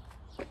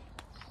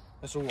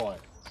that's all right.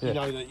 Yeah. You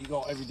know that you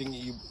got everything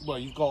that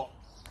you've got.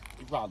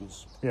 It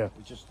runs. Yeah.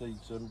 It just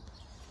needs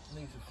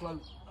Needs a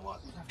float. I might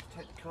have to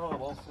take the carb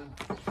off and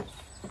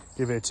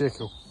Give it a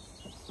tickle.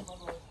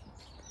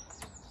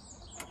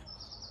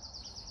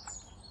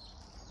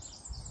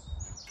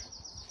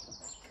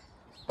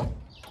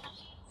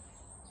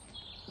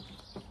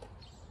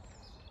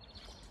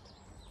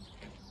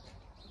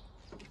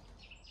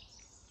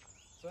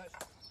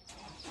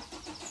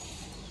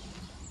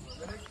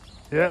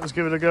 Yeah, let's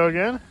give it a go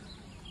again.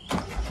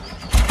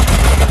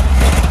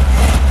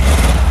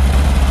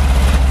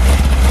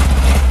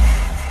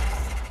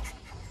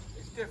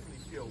 it's definitely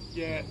fuel.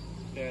 yeah,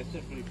 it's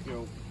definitely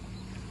fuel.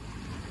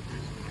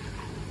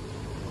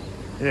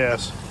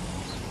 Yes.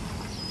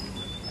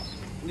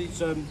 Needs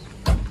the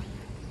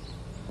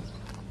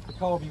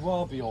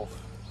carby off.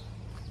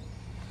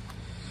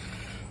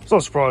 It's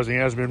not surprising it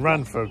has been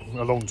ran for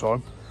a long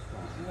time.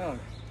 No.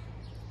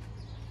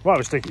 Might have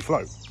a sticky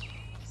float.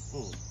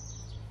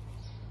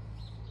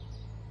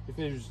 If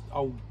there was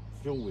old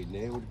fuel in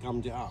there, it would have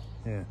gummed it up.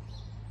 Yeah.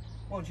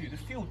 Mind you, the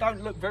fuel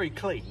don't look very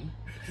clean.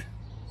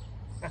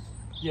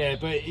 Yeah,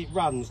 but it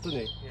runs, doesn't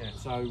it? Yeah.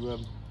 So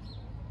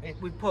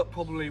We put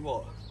probably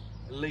what,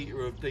 a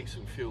litre of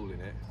decent fuel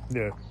in it.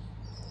 Yeah.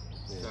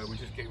 So we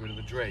just get rid of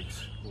the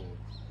dregs.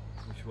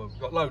 We've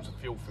got loads of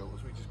fuel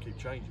filters. We just keep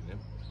changing them.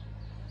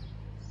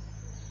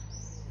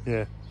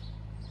 Yeah.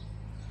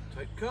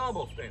 Take the carb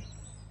off then.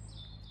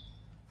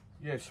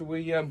 Yeah, so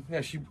we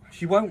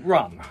she won't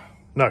run.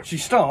 No. She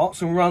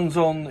starts and runs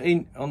on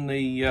the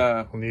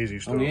easy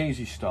start. on the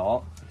easy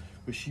start,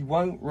 but she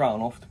won't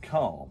run off the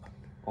carb,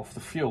 off the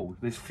fuel.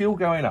 There's fuel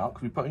going up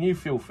because we put a new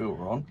fuel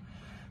filter on.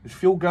 There's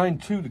fuel going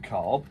to the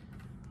carb,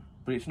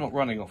 but it's not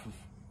running off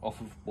of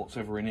what's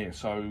ever in here.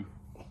 So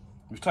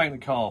we've taken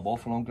the carb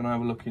off, and I'm going to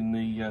have a look in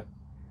the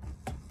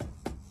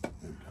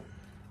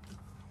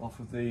off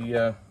of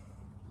the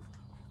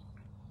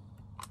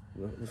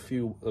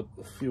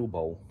fuel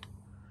bowl.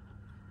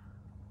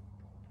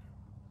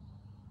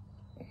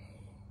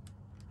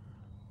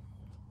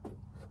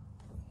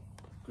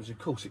 Because of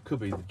course it could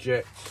be the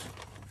jets.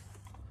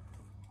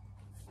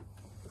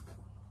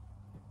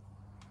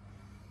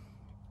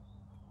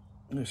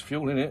 There's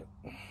fuel in it.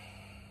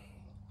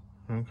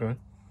 Okay.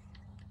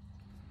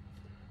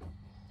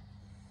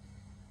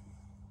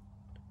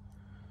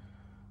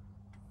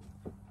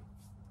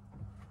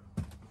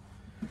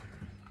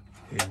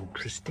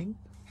 Interesting.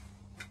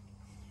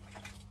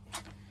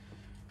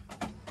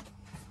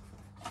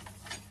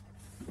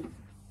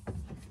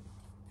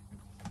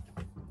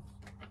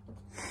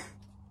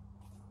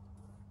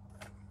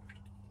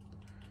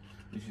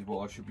 This is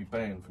what I should be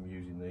banned from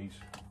using these.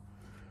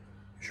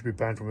 You should be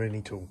banned from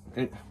any tool.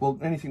 Well,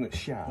 anything that's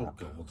sharp. oh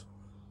god.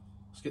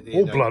 Let's get the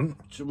Or blunt.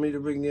 Do you want me to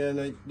ring the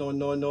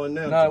N8999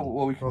 now? No, John?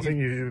 well, we I can think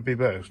you should be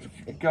best.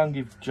 go and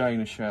give Jane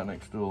a shout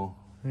next door.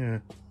 Yeah.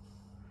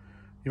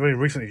 You've only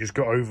recently just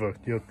got over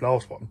your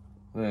last one,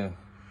 There.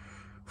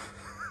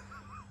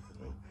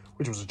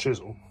 which was a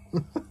chisel.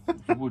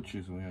 It's a wood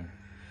chisel, yeah.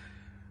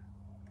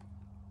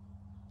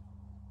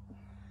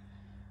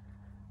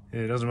 Yeah,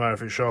 it doesn't matter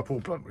if it's sharp or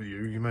blunt with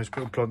you. You may as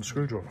well put a blunt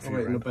screwdriver I for you.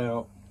 reckon around.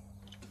 about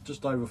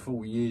just over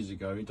 40 years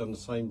ago, he'd done the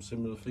same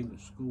similar thing at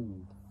school.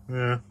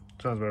 Yeah,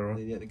 sounds about And right.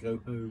 then he had to go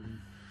home.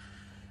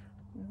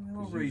 There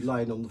are 'Cause he was reasons,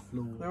 laying on the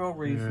floor. there are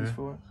reasons Yeah.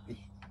 for it.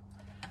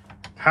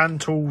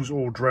 Hand tools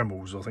or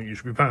Dremels, I think you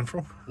should be banned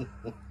from.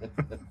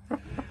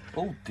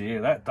 Oh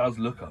dear, that does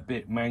look a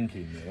bit manky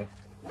in there.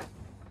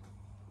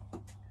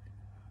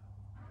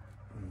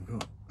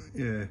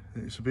 Yeah,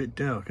 it's a bit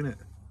dark, isn't it?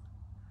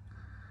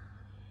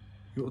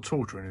 You got a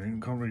torch or anything?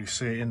 You can't really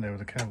see it in there with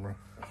the camera.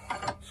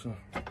 So,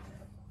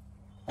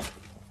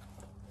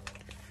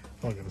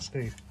 I'm gonna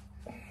sneeze.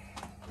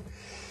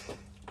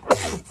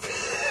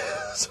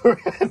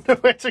 Sorry, I had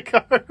nowhere to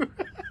go.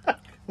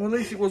 well, at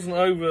least it wasn't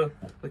over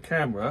the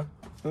camera.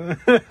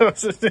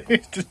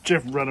 It's just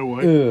Jeff ran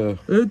away. Yeah.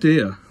 Oh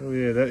dear. Oh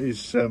yeah, that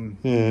is yeah,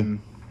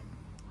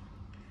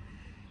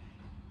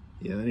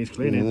 that needs And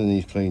cleaning. then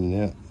he's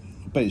cleaning out.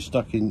 I bet it's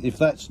stuck in. If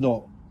that's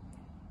not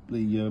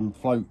the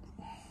float,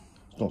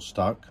 it's not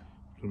stuck.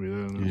 It'll be there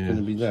now. Yeah,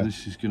 gonna be that. so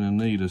this is going to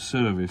need a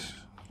service,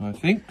 I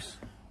think.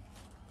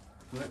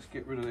 Let's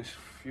get rid of this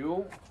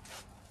fuel.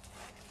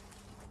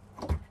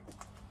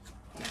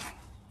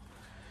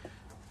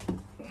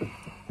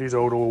 These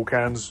old oil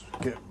cans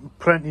get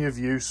plenty of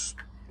use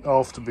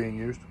after being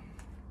used.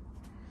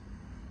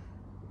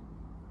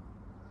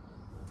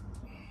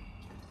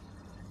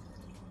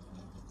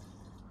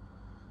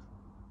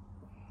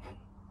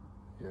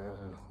 Yeah.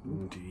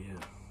 Oh dear.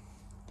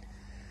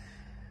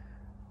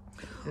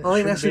 I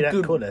think that's a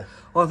good. Colour.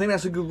 I think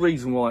that's a good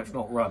reason why it's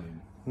not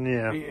running.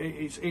 Yeah.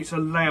 It's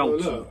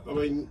allowed to. Look, I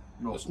mean,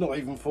 it's not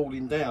even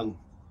falling down.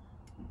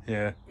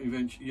 Yeah.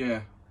 Eventually,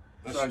 yeah.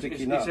 That's So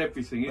sticking it's up.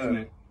 everything, isn't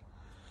it?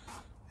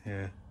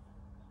 Yeah.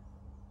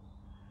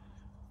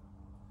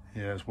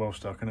 Yeah, it's well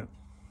stuck, isn't it?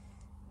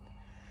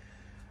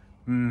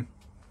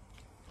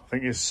 I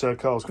think this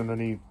car's going to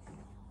need,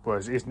 well,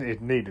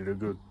 it needed a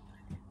good,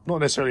 not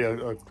necessarily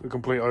a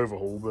complete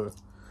overhaul, but...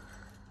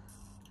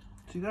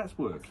 See, that's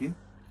working.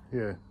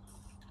 Yeah.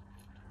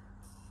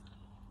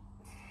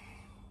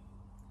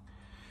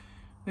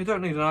 It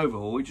don't need an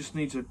overhaul, it just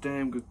needs a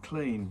damn good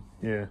clean.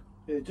 Yeah.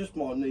 Yeah, it just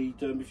might need,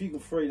 if you can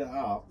free that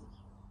up,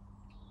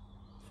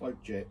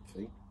 float jet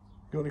thing.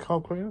 You got any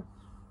carb cleaner?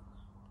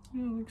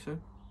 Yeah, I think so.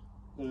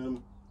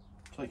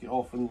 Take it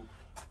off and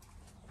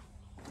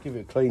give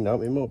it a clean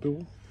up, it might be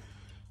all.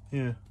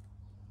 Yeah.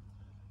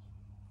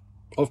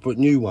 I've put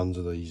new ones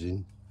of these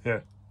in. Yeah.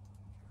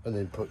 And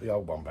then put the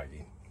old one back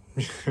in.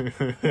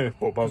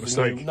 What, by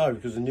mistake? No,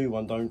 because the new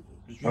one don't.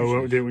 Oh,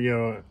 well, did we? Yeah,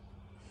 right.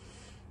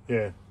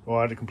 Yeah. Well,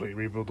 I had to completely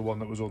rebuild the one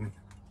that was on.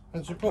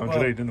 It's a proper,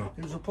 100E, didn't I?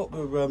 It was a proper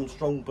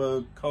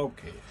Strongberg carb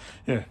kit.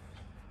 Yeah.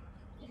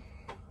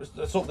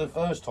 It's not the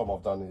first time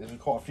I've done it. There's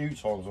quite a few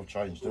times I've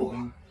changed it.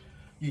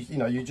 You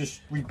know, you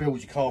just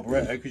rebuild your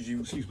carburettor because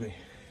you, excuse me,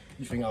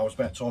 you think, oh, it's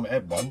about time it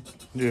had one.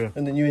 Yeah.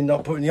 And then you end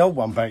up putting the old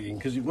one back in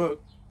because it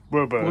worked.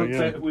 Well, better, yeah.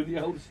 Better with the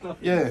old stuff.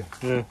 Yeah.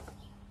 Yeah.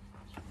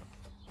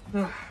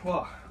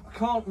 Well, I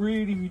can't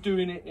really be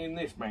doing it in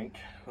this bank.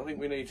 I think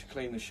we need to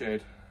clean the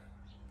shed.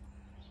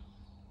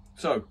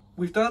 So,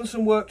 we've done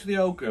some work to the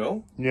old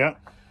girl. Yeah.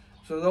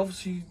 So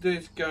obviously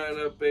there's going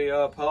to be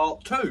a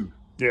part 2.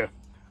 Yeah.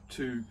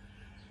 To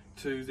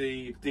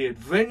the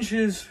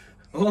adventures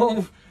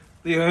of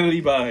the early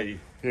bay.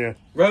 Yeah.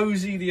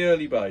 Rosie the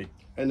early bay.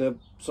 And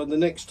so the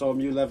next time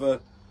you'll have a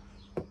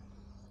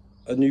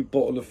new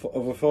bottle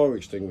of a fire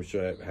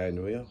extinguisher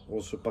handle here,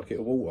 or a bucket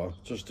of water,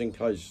 just in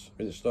case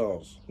when it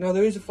starts. Now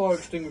there is a fire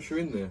extinguisher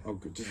in there. Oh,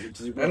 good.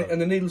 Does it work?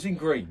 And the needle's in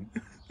green.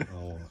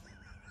 Oh.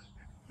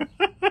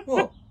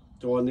 What?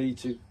 Do I need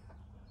to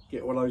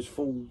get one of those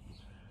full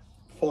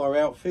fire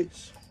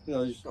outfits? You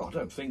know, Oh, I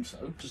don't think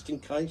so. just in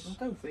case.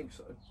 I don't think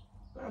so.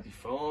 That'll be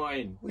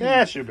fine.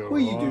 Yeah, she'll be What are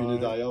you alright. doing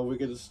today? Oh, we're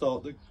going to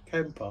start the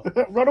camper.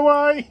 Run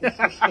away!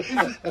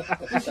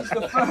 This is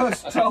the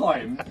first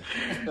time.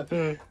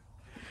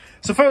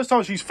 It's the first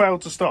time she's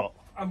failed to stop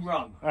And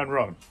run. and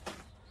run.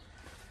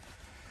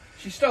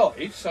 She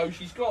started, so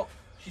she's got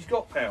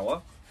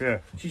power. Yeah.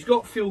 She's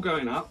got fuel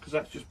going up because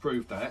that's just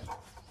proved that.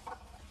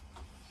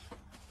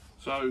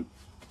 So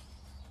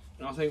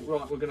I think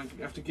right, we're going to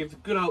have to give the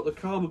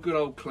carb a good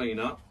old clean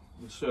up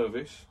and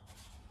service.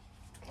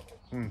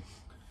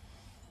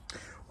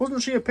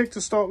 Wasn't she a pick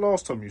to start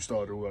last time you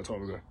started all that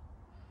time ago?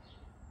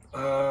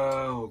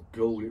 Oh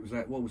god, it was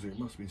that. What was it? It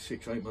must have been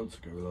 6-8 months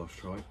ago we last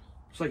tried.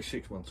 Say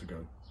 6 months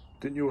ago.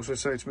 Didn't you also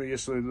say to me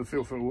yesterday the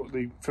filter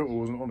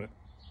wasn't on it?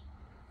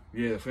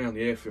 Yeah, I found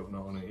the air filter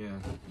not on it. Yeah,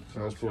 so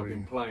That's I've probably-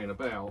 been playing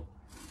about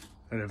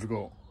And then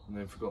forgot. and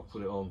then forgot to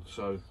put it on.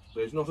 So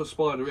there's not a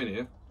spider in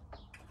here.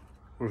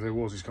 Or if there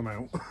was, he's come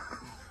out.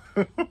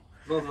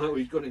 No,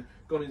 he's gone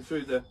in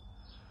through the.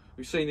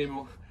 We've seen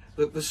him.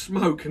 The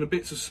smoke and the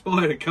bits of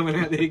spider coming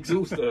out the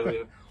exhaust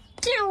earlier.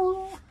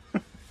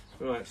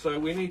 Right, so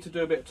we need to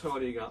do a bit of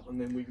tidying up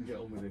and then we can get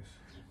on with this.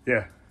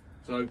 Yeah.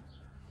 So,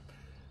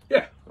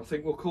 yeah, I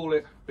think we'll call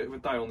it a bit of a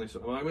day on this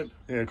at the moment.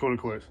 Yeah, call it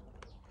quits.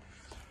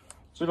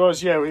 So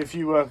guys, yeah, if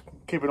you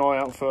keep an eye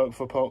out for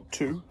part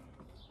 2,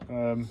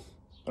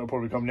 that'll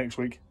probably come next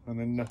week, and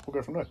then we'll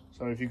go from there.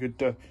 So if you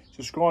could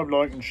subscribe,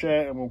 like and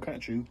share, and we'll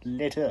catch you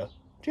later.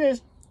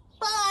 Cheers!